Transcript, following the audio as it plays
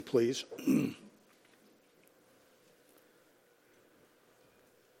Please.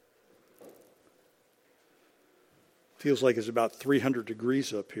 Feels like it's about 300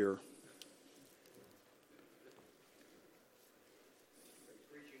 degrees up here.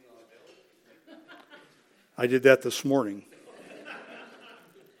 I did that this morning.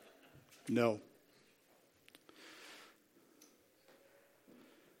 No.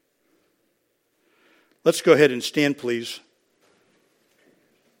 Let's go ahead and stand, please.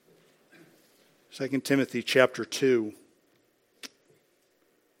 2 Timothy chapter 2.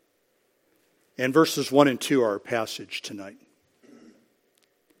 And verses 1 and 2 are our passage tonight.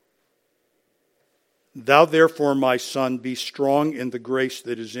 Thou therefore, my son, be strong in the grace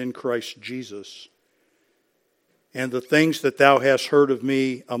that is in Christ Jesus. And the things that thou hast heard of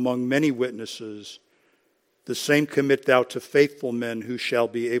me among many witnesses, the same commit thou to faithful men who shall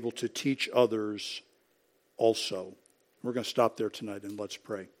be able to teach others also. We're going to stop there tonight and let's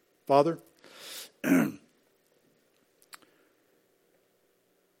pray. Father,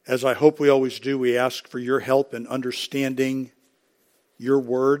 as I hope we always do, we ask for your help in understanding your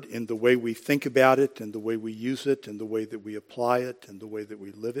word in the way we think about it, and the way we use it, and the way that we apply it, and the way that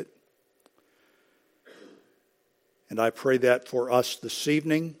we live it. And I pray that for us this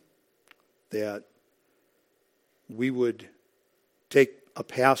evening, that we would take a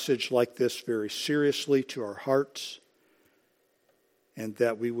passage like this very seriously to our hearts, and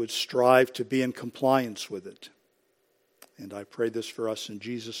that we would strive to be in compliance with it. And I pray this for us in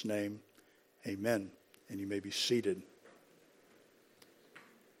Jesus' name. Amen. And you may be seated.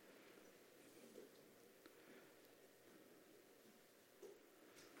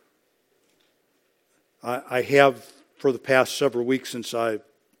 I have, for the past several weeks since I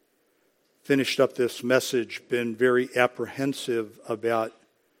finished up this message, been very apprehensive about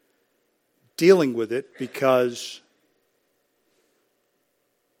dealing with it, because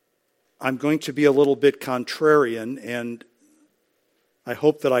I'm going to be a little bit contrarian, and I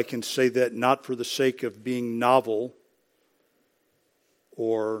hope that I can say that not for the sake of being novel,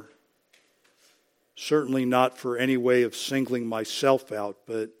 or certainly not for any way of singling myself out,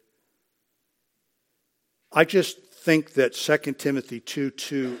 but I just think that 2 Timothy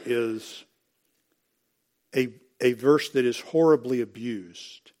 2:2 is a verse that is horribly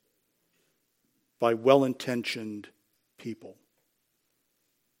abused by well-intentioned people.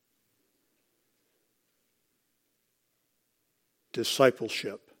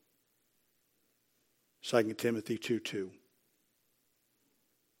 Discipleship. 2 Timothy 2:2.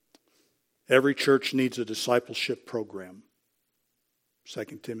 Every church needs a discipleship program.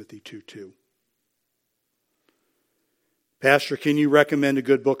 2 Timothy 2:2. Pastor, can you recommend a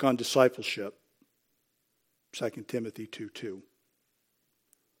good book on discipleship? 2 Timothy 2:2.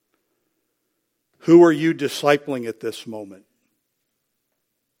 Who are you discipling at this moment?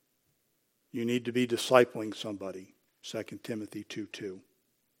 You need to be discipling somebody. 2 Timothy 2:2.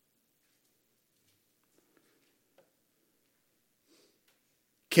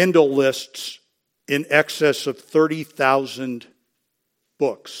 Kindle lists in excess of 30,000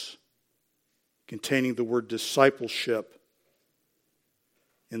 books containing the word discipleship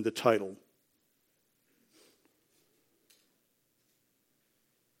in the title.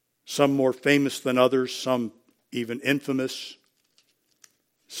 Some more famous than others, some even infamous,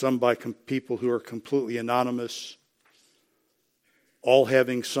 some by people who are completely anonymous, all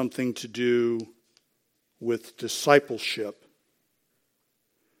having something to do with discipleship.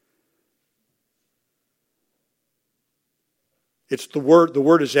 It's the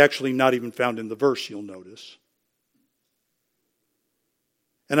word is actually not even found in the verse, you'll notice.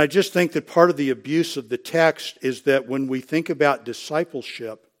 And I just think that part of the abuse of the text is that when we think about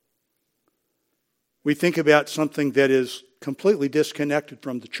discipleship, we think about something that is completely disconnected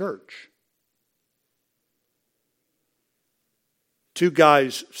from the church. Two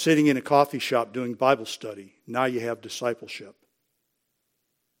guys sitting in a coffee shop doing Bible study. Now you have discipleship.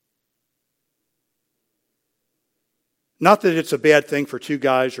 Not that it's a bad thing for two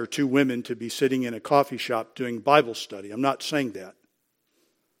guys or two women to be sitting in a coffee shop doing Bible study. I'm not saying that.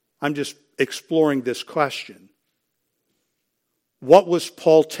 I'm just exploring this question. What was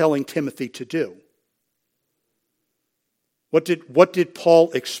Paul telling Timothy to do? What did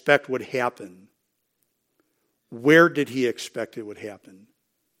Paul expect would happen? Where did he expect it would happen?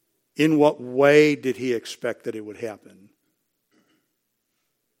 In what way did he expect that it would happen?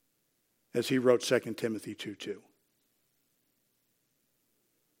 As he wrote 2 Timothy 2:2.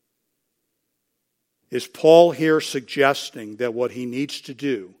 Is Paul here suggesting that what he needs to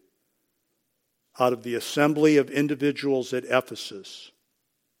do out of the assembly of individuals at Ephesus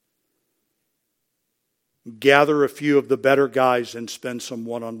gather a few of the better guys and spend some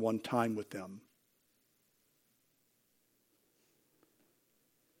one-on-one time with them.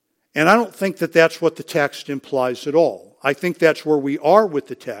 And I don't think that that's what the text implies at all. I think that's where we are with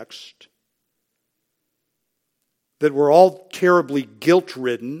the text, that we're all terribly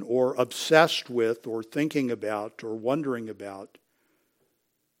guilt-ridden or obsessed with or thinking about or wondering about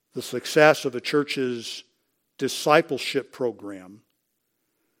the success of a church's discipleship program,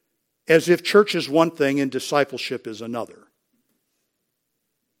 as if church is one thing and discipleship is another.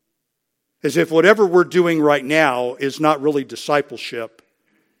 As if whatever we're doing right now is not really discipleship.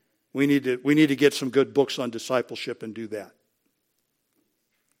 We need to get some good books on discipleship and do that.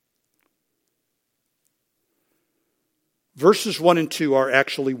 Verses 1 and 2 are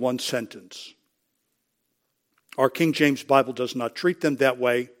actually one sentence. Our King James Bible does not treat them that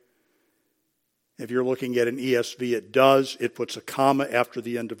way. If you're looking at an ESV, it does. It puts a comma after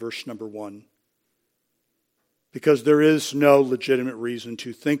the end of verse number 1. Because there is no legitimate reason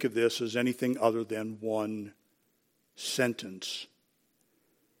to think of this as anything other than one sentence.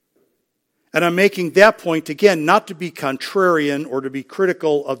 And I'm making that point, again, not to be contrarian or to be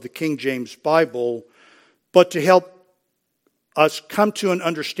critical of the King James Bible, but to help us come to an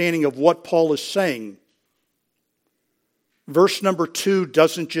understanding of what Paul is saying. Verse number 2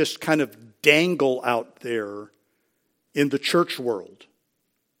 doesn't just kind of dangle out there in the church world.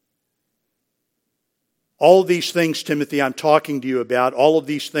 All of these things, Timothy, I'm talking to you about, all of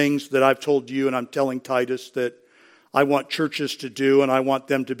these things that I've told you and I'm telling Titus that I want churches to do and I want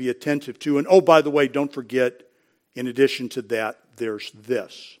them to be attentive to. And oh, by the way, don't forget, in addition to that, there's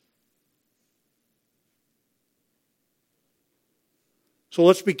this. So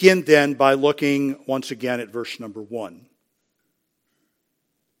let's begin then by looking once again at verse number 1.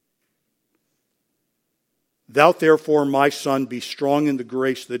 Thou therefore, my son, be strong in the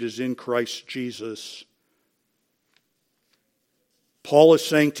grace that is in Christ Jesus. Paul is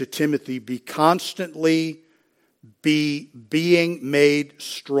saying to Timothy, be constantly being made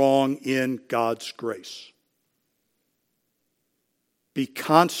strong in God's grace. Be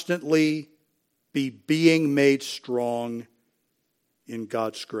constantly being made strong in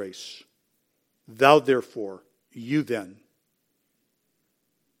God's grace. Thou therefore, you then.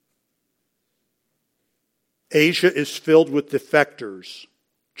 Asia is filled with defectors,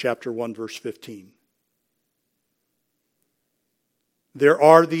 chapter 1, verse 15. There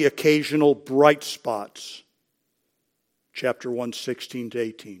are the occasional bright spots, chapter 1, 16 to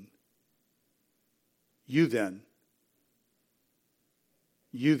 18. You then,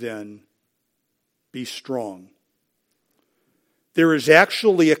 be strong. There is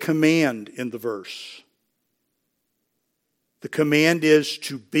actually a command in the verse. The command is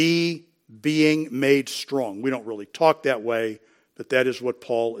to be being made strong. We don't really talk that way, but that is what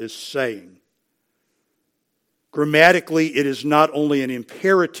Paul is saying. Grammatically, it is not only an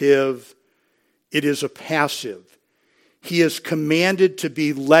imperative, it is a passive. He is commanded to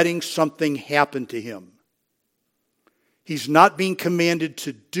be letting something happen to him. He's not being commanded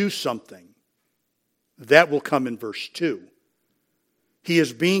to do something. That will come in verse 2. He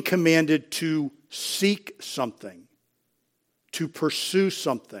is being commanded to seek something, to pursue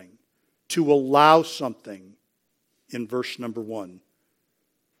something, to allow something in verse number 1.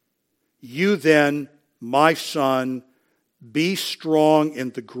 You then, my son, be strong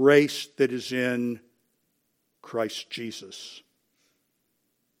in the grace that is in Christ Jesus.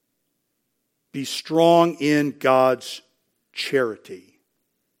 Be strong in God's charity,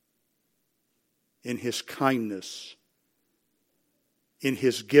 in His kindness, in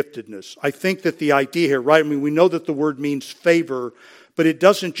His giftedness. I think that the idea here, right? I mean, we know that the word means favor, but it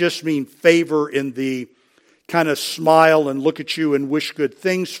doesn't just mean favor in the kind of smile and look at you and wish good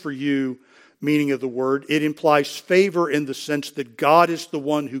things for you meaning of the word. It implies favor in the sense that God is the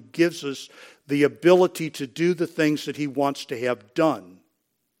one who gives us the ability to do the things that He wants to have done.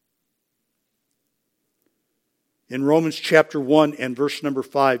 In Romans chapter 1 and verse number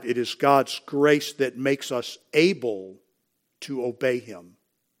 5, it is God's grace that makes us able to obey Him.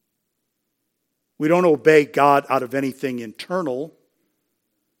 We don't obey God out of anything internal.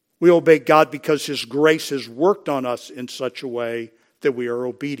 We obey God because His grace has worked on us in such a way that we are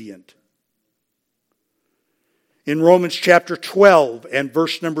obedient. In Romans chapter 12 and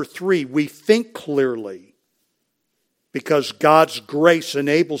verse number 3, we think clearly because God's grace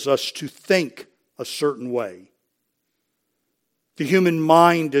enables us to think a certain way. The human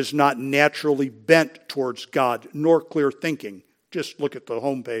mind is not naturally bent towards God, nor clear thinking. Just look at the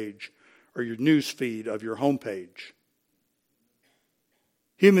homepage or your news feed of your homepage.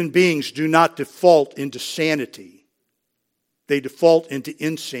 Human beings do not default into sanity. They default into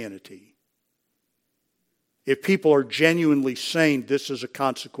insanity. if people are genuinely saying this is a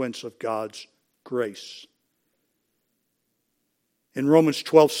consequence of God's grace. In Romans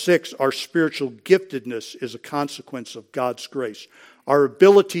 12:6, our spiritual giftedness is a consequence of God's grace. Our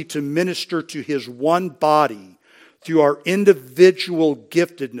ability to minister to His one body through our individual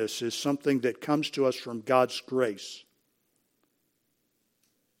giftedness is something that comes to us from God's grace.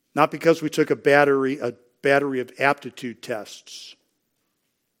 Not because we took a battery of aptitude tests.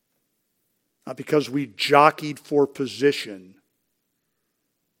 Not because we jockeyed for position.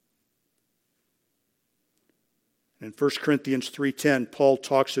 In 1 Corinthians 3:10, Paul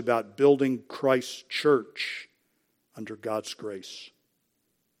talks about building Christ's church under God's grace.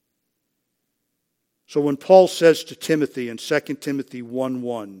 So when Paul says to Timothy in 2 Timothy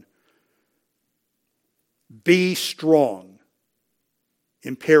 1:1, be strong,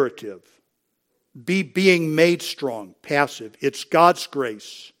 imperative. Be being made strong, passive. It's God's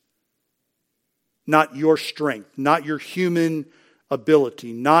grace, not your strength, not your human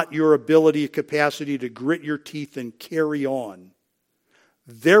ability, not your ability, capacity to grit your teeth and carry on.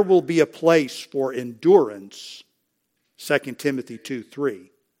 There will be a place for endurance, 2 Timothy 2:3.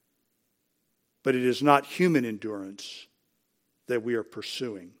 But it is not human endurance that we are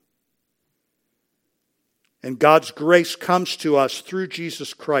pursuing. And God's grace comes to us through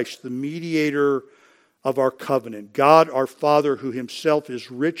Jesus Christ, the mediator of our covenant. God, our Father, who Himself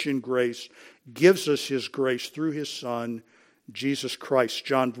is rich in grace, gives us His grace through His Son, Jesus Christ.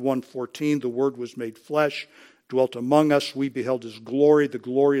 John 1:14, the Word was made flesh, dwelt among us. We beheld His glory. The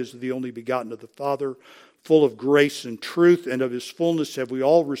glory is the only begotten of the Father, full of grace and truth, and of His fullness have we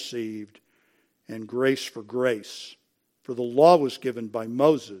all received, and grace for grace. For the law was given by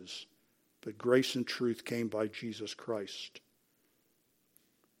Moses, but grace and truth came by Jesus Christ.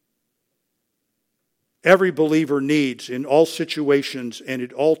 Every believer needs, in all situations and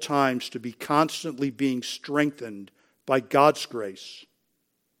at all times, to be constantly being strengthened by God's grace,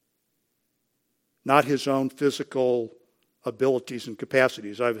 not his own physical abilities and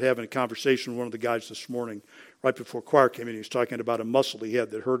capacities. I was having a conversation with one of the guys this morning, right before choir came in. He was talking about a muscle he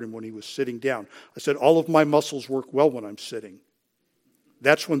had that hurt him when he was sitting down. I said, all of my muscles work well when I'm sitting.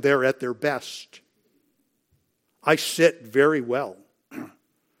 That's when they're at their best. I sit very well.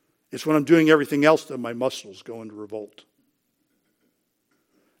 It's when I'm doing everything else that my muscles go into revolt.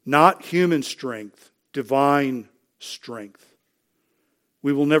 Not human strength, divine strength.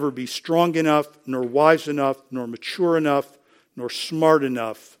 We will never be strong enough, nor wise enough, nor mature enough, nor smart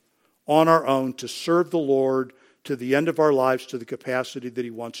enough on our own to serve the Lord to the end of our lives to the capacity that He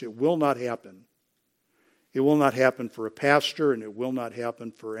wants. It will not happen. It will not happen for a pastor, and it will not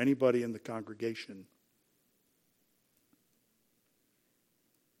happen for anybody in the congregation.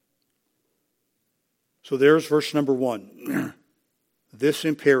 So there's verse number 1. This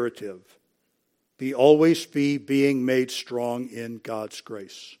imperative, always be being made strong in God's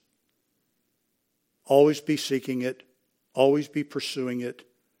grace. Always be seeking it. Always be pursuing it.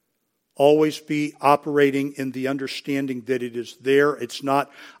 Always be operating in the understanding that it is there. It's not,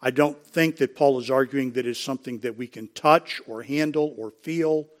 I don't think that Paul is arguing that it's something that we can touch or handle or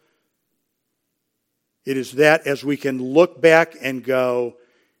feel. It is that as we can look back and go,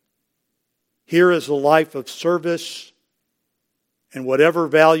 here is a life of service, and whatever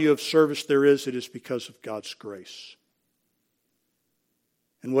value of service there is, it is because of God's grace.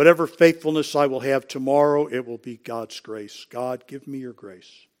 And whatever faithfulness I will have tomorrow, it will be God's grace. God, give me your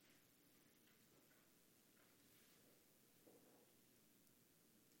grace.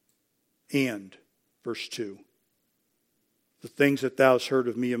 And, verse 2, the things that thou hast heard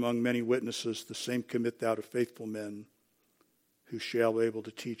of me among many witnesses, the same commit thou to faithful men, who shall be able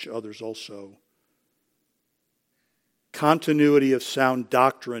to teach others also. Continuity of sound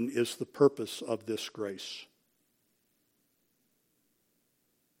doctrine is the purpose of this grace.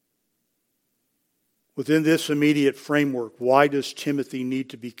 Within this immediate framework, why does Timothy need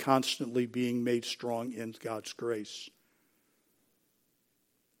to be constantly being made strong in God's grace?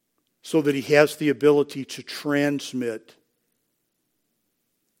 So that he has the ability to transmit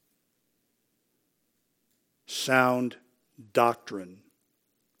sound doctrine.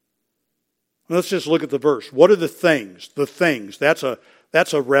 Let's just look at the verse. What are the things? The things. That's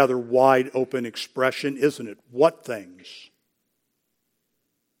a rather wide open expression, isn't it? What things?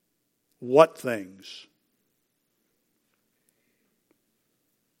 What things?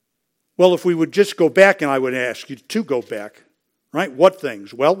 Well, if we would just go back, and I would ask you to go back, right? What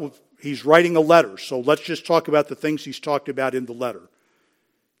things? Well, he's writing a letter, so let's just talk about the things he's talked about in the letter.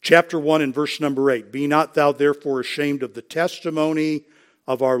 Chapter 1 and verse number 8. Be not thou therefore ashamed of the testimony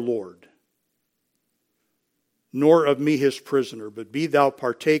of our Lord, nor of me his prisoner, but be thou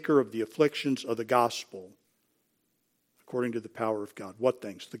partaker of the afflictions of the gospel, according to the power of God. What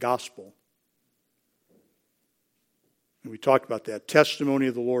things? The gospel. And we talked about that. Testimony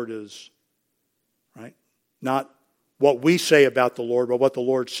of the Lord is, right, not what we say about the Lord, but what the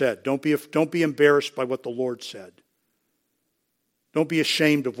Lord said. Don't be embarrassed by what the Lord said. Don't be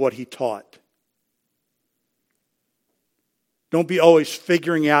ashamed of what He taught. Don't be always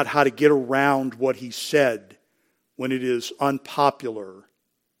figuring out how to get around what He said when it is unpopular.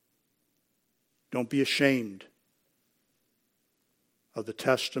 Don't be ashamed of the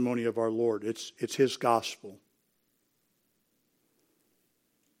testimony of our Lord. It's His gospel.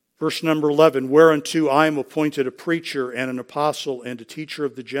 Verse number 11, whereunto I am appointed a preacher and an apostle and a teacher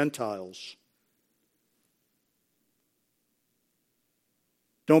of the Gentiles.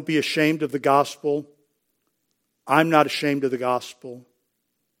 Don't be ashamed of the gospel. I'm not ashamed of the gospel.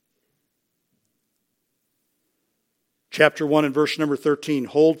 Chapter 1 and verse number 13,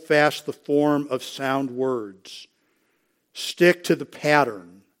 hold fast the form of sound words. Stick to the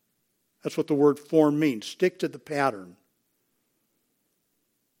pattern. That's what the word form means. Stick to the pattern.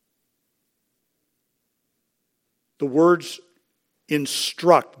 The words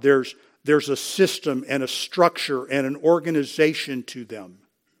instruct. There's a system and a structure and an organization to them.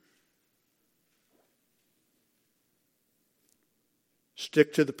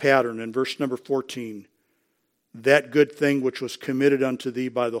 Stick to the pattern. In verse number 14, that good thing which was committed unto thee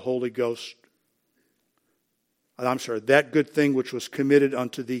by the Holy Ghost. That good thing which was committed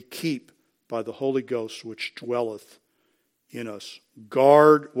unto thee keep by the Holy Ghost which dwelleth in us.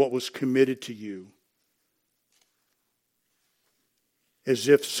 Guard what was committed to you. As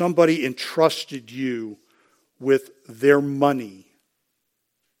if somebody entrusted you with their money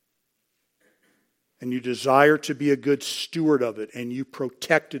and you desire to be a good steward of it and you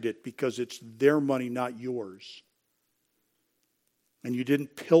protected it because it's their money, not yours. And you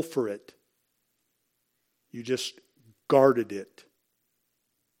didn't pilfer it. You just guarded it.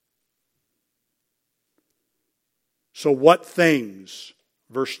 So what things?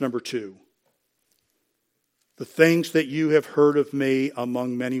 Verse number 2. The things that you have heard of me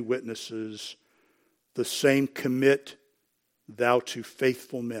among many witnesses, the same commit thou to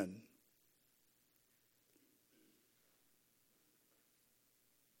faithful men.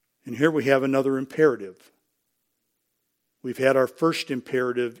 And here we have another imperative. We've had our first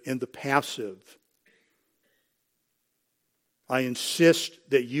imperative in the passive. I insist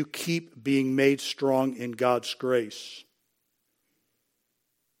that you keep being made strong in God's grace.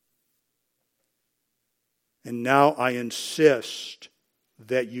 And now I insist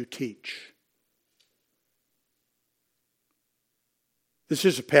that you teach. This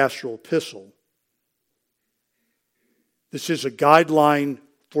is a pastoral epistle. This is a guideline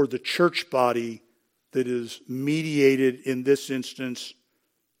for the church body that is mediated in this instance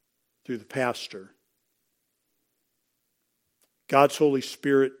through the pastor. God's Holy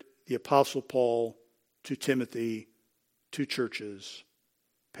Spirit, the Apostle Paul, to Timothy, to churches,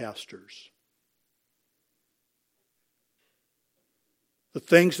 pastors. The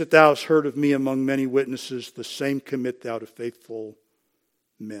things that thou hast heard of me among many witnesses, the same commit thou to faithful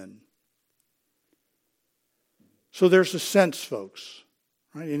men. So there's a sense, folks.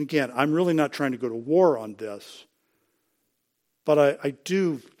 Right? And again, I'm really not trying to go to war on this, but I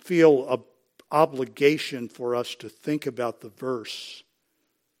do feel an obligation for us to think about the verse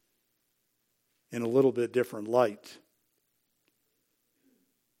in a little bit different light.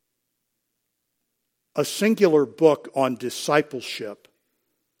 A singular book on discipleship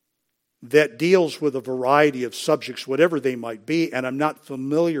that deals with a variety of subjects, whatever they might be, and I'm not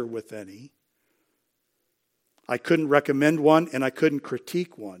familiar with any. I couldn't recommend one and I couldn't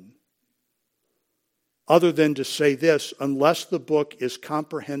critique one. Other than to say this, unless the book is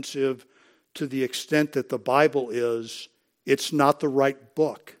comprehensive to the extent that the Bible is, it's not the right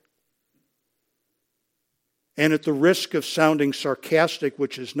book. And at the risk of sounding sarcastic,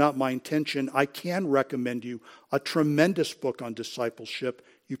 which is not my intention, I can recommend you a tremendous book on discipleship.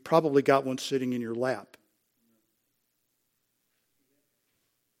 You've probably got one sitting in your lap.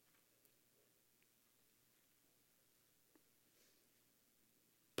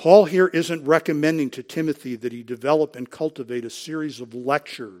 Paul here isn't recommending to Timothy that he develop and cultivate a series of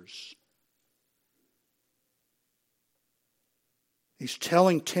lectures. He's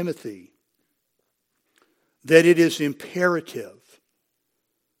telling Timothy that it is imperative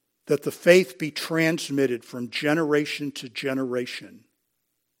that the faith be transmitted from generation to generation.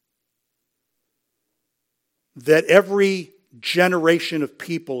 That every generation of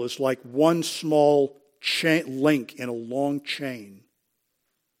people is like one small link in a long chain.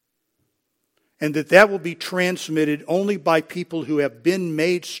 And that will be transmitted only by people who have been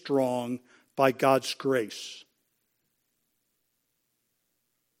made strong by God's grace.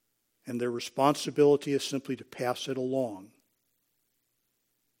 and their responsibility is simply to pass it along.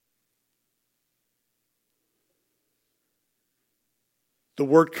 The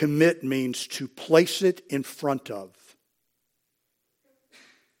word commit means to place it in front of.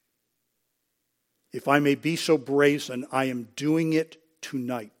 If I may be so brazen, I am doing it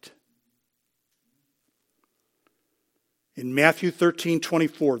tonight. In Matthew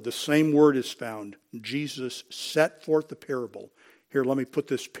 13:24, the same word is found. Jesus set forth the parable. Here, let me put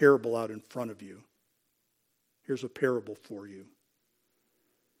this parable out in front of you. Here's a parable for you.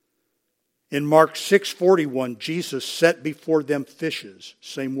 In Mark 6:41, Jesus set before them fishes.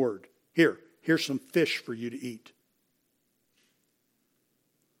 Same word. Here's some fish for you to eat.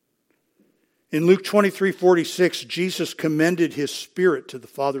 In Luke 23:46, Jesus commended his spirit to the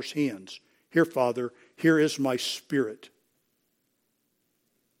Father's hands. Here, Father, here is my spirit.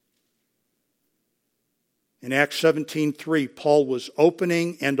 In Acts 17:3, Paul was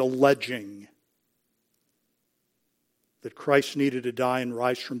opening and alleging that Christ needed to die and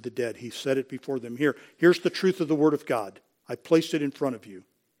rise from the dead. He said it before them. Here's the truth of the Word of God. I placed it in front of you.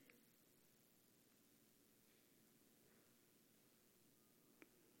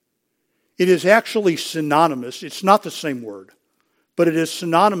 It is actually synonymous. It's not the same word, but it is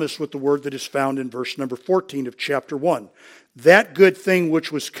synonymous with the word that is found in verse number 14 of chapter 1. That good thing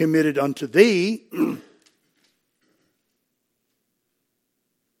which was committed unto thee,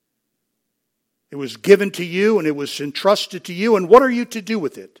 it was given to you and it was entrusted to you, and what are you to do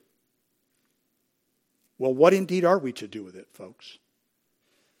with it? Well, what indeed are we to do with it, folks?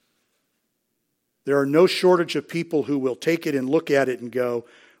 There are no shortage of people who will take it and look at it and go,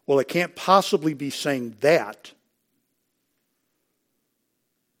 well, it can't possibly be saying that.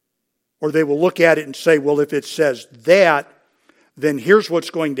 Or they will look at it and say, well, if it says that, then here's what's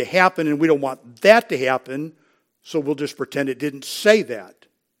going to happen, and we don't want that to happen, so we'll just pretend it didn't say that.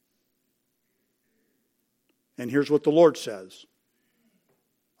 And here's what the Lord says.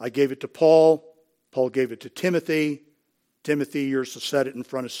 I gave it to Paul. Paul gave it to Timothy. Timothy, you're to set it in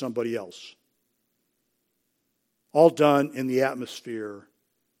front of somebody else. All done in the atmosphere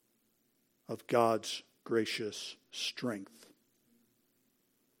of God's gracious strength.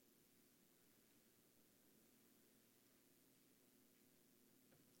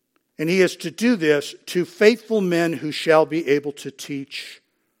 And he is to do this to faithful men who shall be able to teach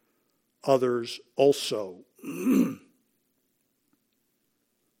others also.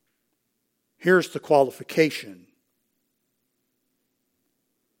 Here's the qualification.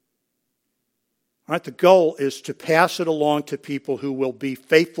 All right, the goal is to pass it along to people who will be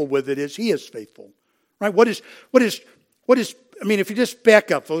faithful with it as he is faithful. Right? What is I mean, if you just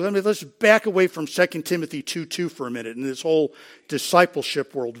back up, let's back away from 2 Timothy 2:2 for a minute in this whole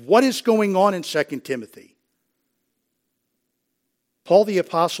discipleship world. What is going on in 2 Timothy? Paul the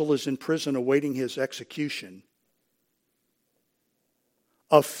apostle is in prison awaiting his execution.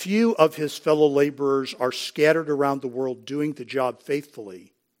 A few of his fellow laborers are scattered around the world doing the job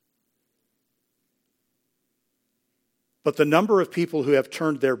faithfully. But the number of people who have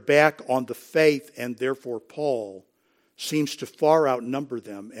turned their back on the faith, and therefore Paul, seems to far outnumber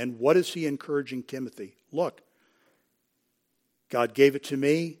them. And what is he encouraging Timothy? Look, God gave it to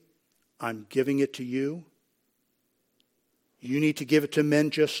me. I'm giving it to you. You need to give it to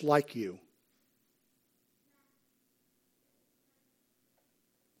men just like you.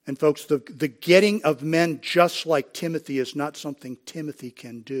 And folks, the getting of men just like Timothy is not something Timothy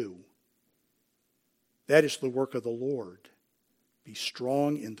can do. That is the work of the Lord. Be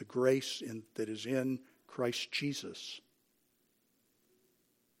strong in the grace that is in Christ Jesus.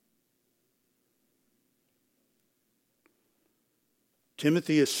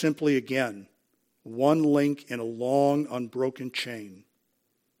 Timothy is simply, again, one link in a long, unbroken chain.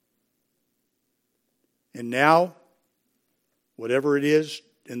 And now, whatever it is,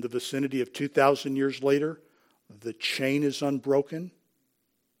 in the vicinity of 2,000 years later, the chain is unbroken.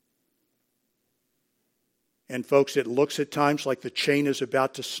 And folks, it looks at times like the chain is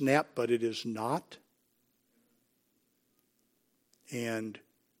about to snap, but it is not. And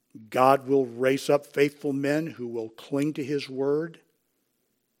God will raise up faithful men who will cling to his word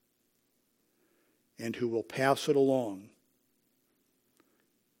and who will pass it along.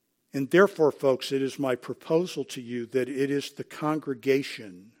 And therefore, folks, it is my proposal to you that it is the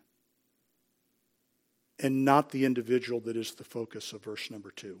congregation and not the individual that is the focus of verse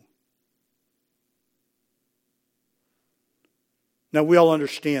number 2. Now, we all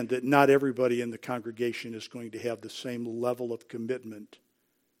understand that not everybody in the congregation is going to have the same level of commitment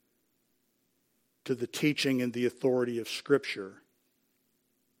to the teaching and the authority of Scripture.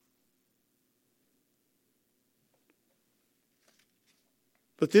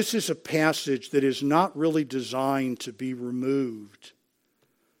 But this is a passage that is not really designed to be removed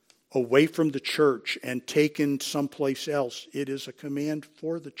away from the church and taken someplace else. It is a command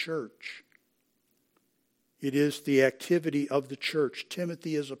for the church. It is the activity of the church.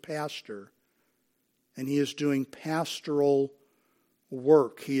 Timothy is a pastor, and he is doing pastoral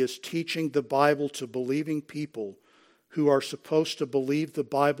work. He is teaching the Bible to believing people who are supposed to believe the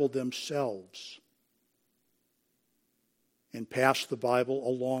Bible themselves and pass the Bible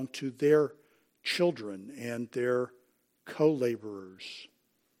along to their children and their co-laborers.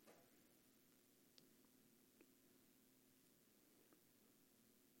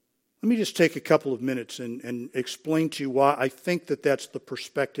 Let me just take a couple of minutes and explain to you why I think that that's the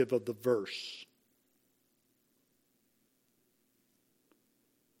perspective of the verse.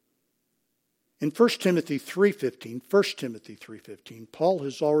 In 1 Timothy 3:15, Paul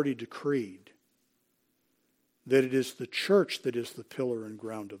has already decreed that it is the church that is the pillar and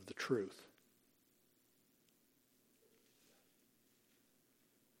ground of the truth.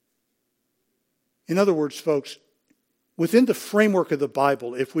 In other words, folks, within the framework of the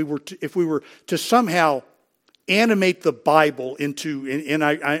Bible, if we were to somehow animate the Bible into, and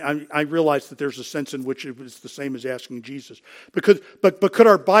I realize that there's a sense in which it was the same as asking Jesus, but could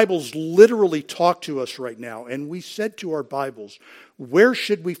our Bibles literally talk to us right now? And we said to our Bibles, where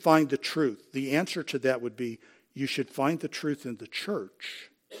should we find the truth? The answer to that would be, you should find the truth in the church.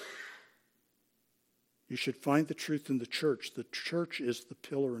 You should find the truth in the church. The church is the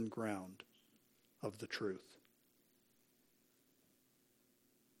pillar and ground of the truth.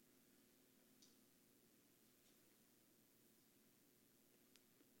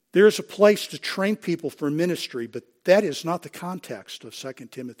 There is a place to train people for ministry, but that is not the context of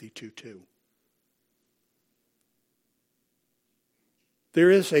 2 Timothy 2:2.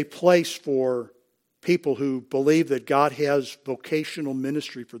 There is a place for people who believe that God has vocational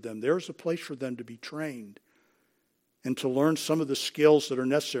ministry for them. There is a place for them to be trained and to learn some of the skills that are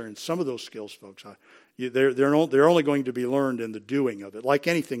necessary. And some of those skills, folks, they're only going to be learned in the doing of it, like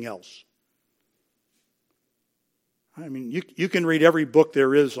anything else. I mean, you can read every book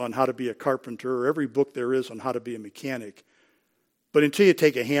there is on how to be a carpenter or every book there is on how to be a mechanic. But until you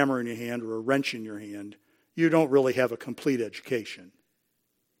take a hammer in your hand or a wrench in your hand, you don't really have a complete education.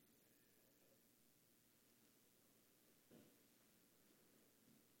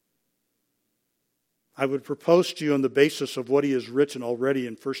 I would propose to you on the basis of what he has written already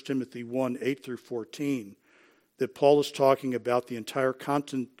in 1 Timothy 1:8-14, that Paul is talking about the entire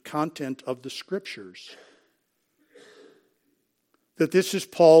content of the Scriptures. That this is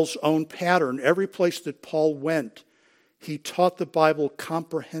Paul's own pattern. Every place that Paul went, he taught the Bible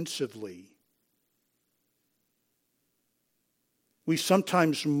comprehensively. We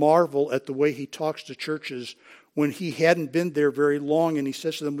sometimes marvel at the way he talks to churches when he hadn't been there very long, and he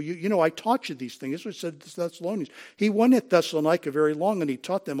says to them, well, you know, I taught you these things. This was said to the Thessalonians. He went at Thessalonica very long, and he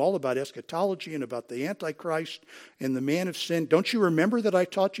taught them all about eschatology and about the Antichrist and the man of sin. Don't you remember that I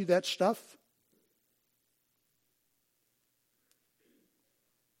taught you that stuff?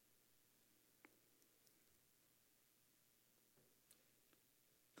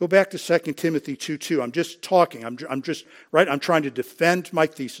 Go back to 2 Timothy 2:2. I'm just talking. I'm trying to defend my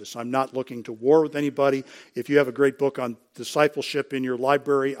thesis. I'm not looking to war with anybody. If you have a great book on discipleship in your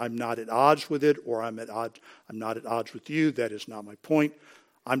library, I'm not at odds with it, or I'm not at odds with you. That is not my point.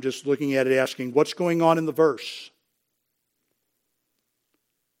 I'm just looking at it asking, what's going on in the verse?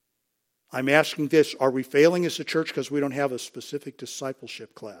 I'm asking this, are we failing as a church because we don't have a specific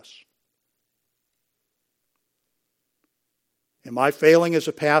discipleship class? Am I failing as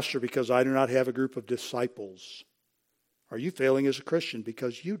a pastor because I do not have a group of disciples? Are you failing as a Christian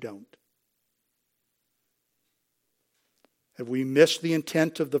because you don't? Have we missed the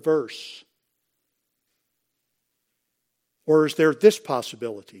intent of the verse? Or is there this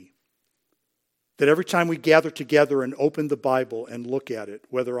possibility? That every time we gather together and open the Bible and look at it,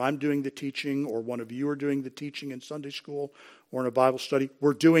 whether I'm doing the teaching or one of you are doing the teaching in Sunday school or in a Bible study,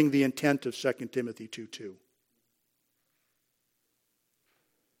 we're doing the intent of 2 Timothy 2:2.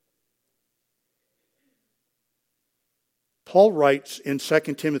 Paul writes in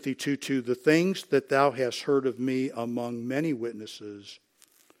 2 Timothy 2:2, the things that thou hast heard of me among many witnesses.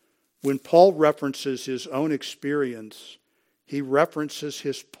 When Paul references his own experience, he references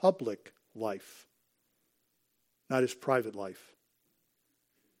his public life, not his private life.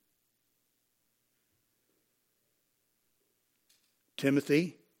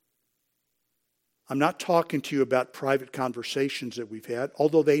 Timothy, I'm not talking to you about private conversations that we've had,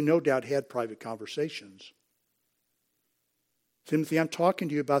 although they no doubt had private conversations. Timothy, I'm talking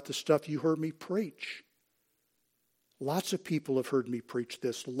to you about the stuff you heard me preach. Lots of people have heard me preach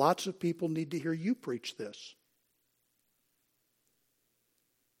this. Lots of people need to hear you preach this.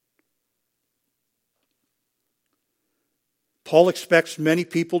 Paul expects many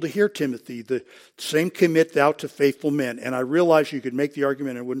people to hear Timothy, the same commit thou to faithful men. And I realize you could make the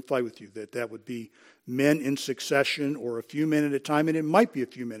argument, and I wouldn't fight with you, that that would be men in succession or a few men at a time, and it might be a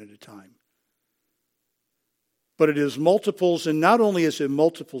few men at a time. But it is multiples, and not only is it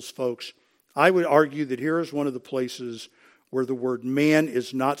multiples, folks, I would argue that here is one of the places where the word man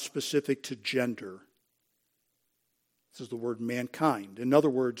is not specific to gender. This is the word mankind. In other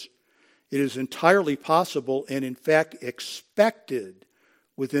words, it is entirely possible and in fact expected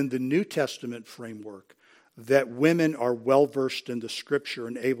within the New Testament framework that women are well versed in the Scripture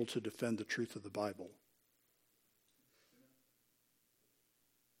and able to defend the truth of the Bible.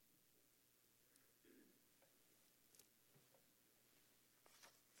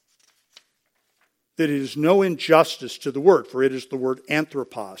 That it is no injustice to the word, for it is the word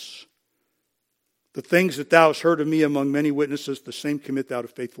anthropos. The things that thou hast heard of me among many witnesses, the same commit thou to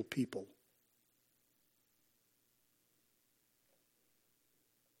faithful people.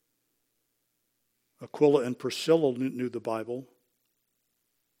 Aquila and Priscilla knew the Bible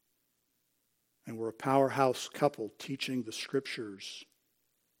and were a powerhouse couple teaching the Scriptures.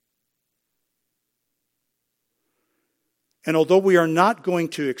 And although we are not going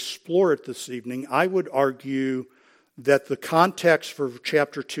to explore it this evening, I would argue that the context for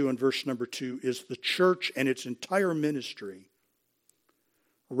chapter 2 and verse number 2 is the church and its entire ministry,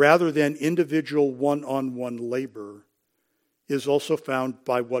 rather than individual one-on-one labor, is also found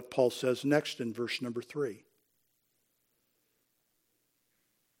by what Paul says next in verse number 3.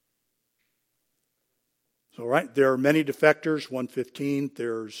 So, right, there are many defectors, 1:15.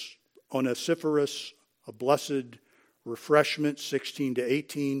 There's Onesiphorus, a blessed refreshment, 16 to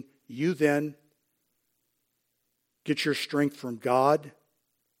 18. You then get your strength from God.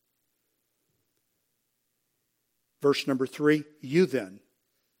 Verse number 3, you then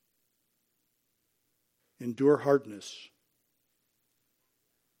endure hardness.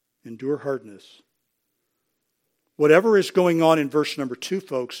 Endure hardness. Whatever is going on in verse number 2,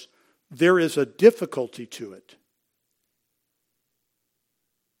 folks, there is a difficulty to it.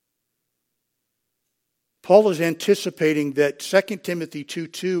 Paul is anticipating that 2 Timothy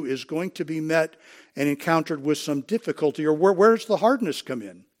 2:2 is going to be met and encountered with some difficulty, or where does the hardness come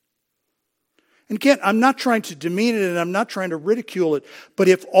in? And again, I'm not trying to demean it and I'm not trying to ridicule it, but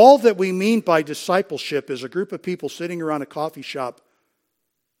if all that we mean by discipleship is a group of people sitting around a coffee shop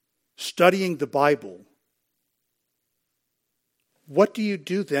studying the Bible, what do you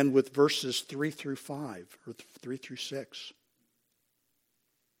do then with verses 3 through 5 or 3 through 6?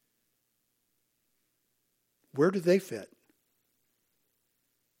 Where do they fit?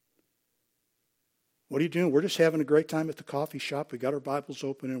 What are you doing? We're just having a great time at the coffee shop. We got our Bibles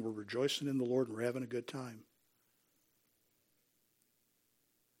open and we're rejoicing in the Lord and we're having a good time.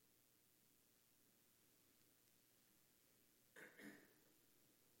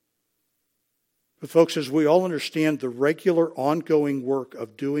 But folks, as we all understand the regular ongoing work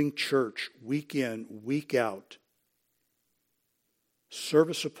of doing church week in, week out,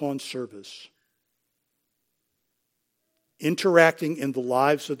 service upon service, interacting in the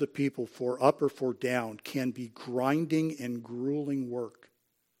lives of the people for up or for down can be grinding and grueling work.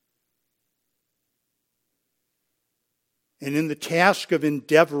 And in the task of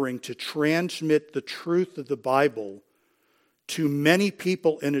endeavoring to transmit the truth of the Bible to many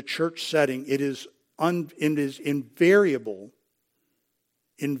people in a church setting, it is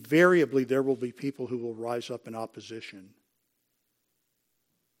invariably there will be people who will rise up in opposition.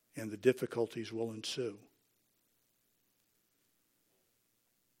 And the difficulties will ensue.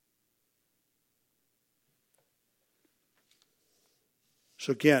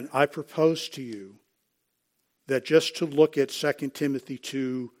 So again, I propose to you that just to look at 2 Timothy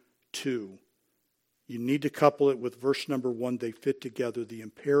 2:2, you need to couple it with verse number 1. They fit together. The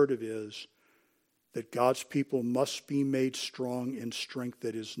imperative is that God's people must be made strong in strength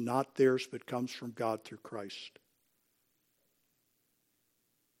that is not theirs but comes from God through Christ.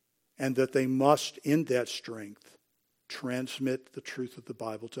 And that they must, in that strength, transmit the truth of the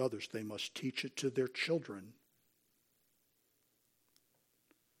Bible to others. They must teach it to their children.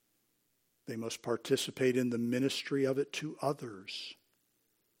 They must participate in the ministry of it to others.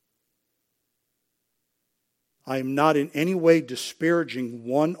 I am not in any way disparaging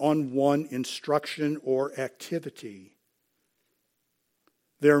one-on-one instruction or activity.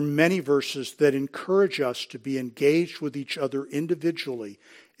 There are many verses that encourage us to be engaged with each other individually.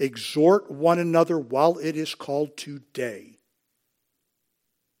 Exhort one another while it is called today.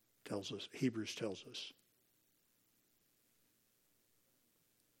 Hebrews tells us.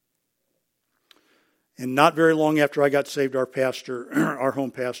 And not very long after I got saved, our pastor, our home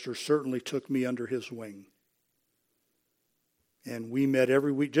pastor, certainly took me under his wing. And we met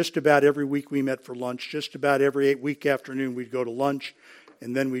every week, just about every week we met for lunch. Just about every week afternoon we'd go to lunch,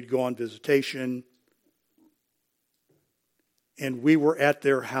 and then we'd go on visitation. And we were at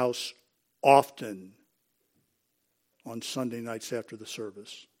their house often on Sunday nights after the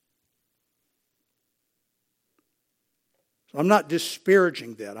service. So I'm not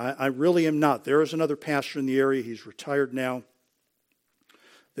disparaging that. I really am not. There is another pastor in the area. He's retired now.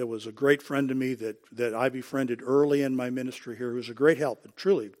 That was a great friend to me that I befriended early in my ministry here, who was a great help, and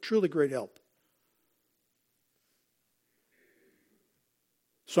truly, truly great help.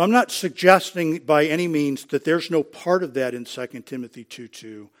 So I'm not suggesting by any means that there's no part of that in 2 Timothy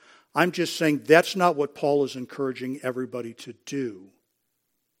 2:2. I'm just saying that's not what Paul is encouraging everybody to do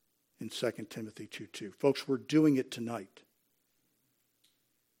in 2 Timothy 2:2. Folks, we're doing it tonight.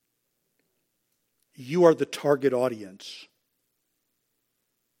 You are the target audience.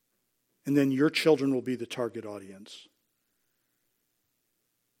 And then your children will be the target audience.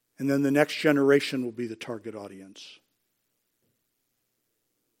 And then the next generation will be the target audience.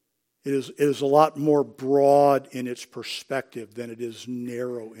 It is a lot more broad in its perspective than it is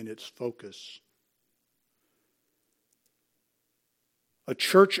narrow in its focus. A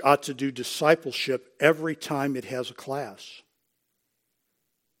church ought to do discipleship every time it has a class.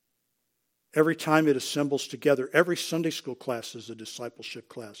 Every time it assembles together. Every Sunday school class is a discipleship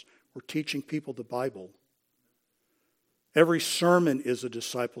class. We're teaching people the Bible. Every sermon is a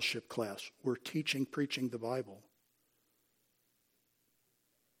discipleship class. We're preaching the Bible.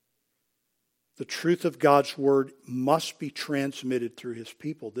 The truth of God's word must be transmitted through his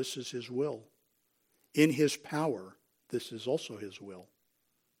people. This is his will. In his power, this is also his will.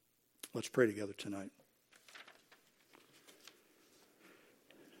 Let's pray together tonight.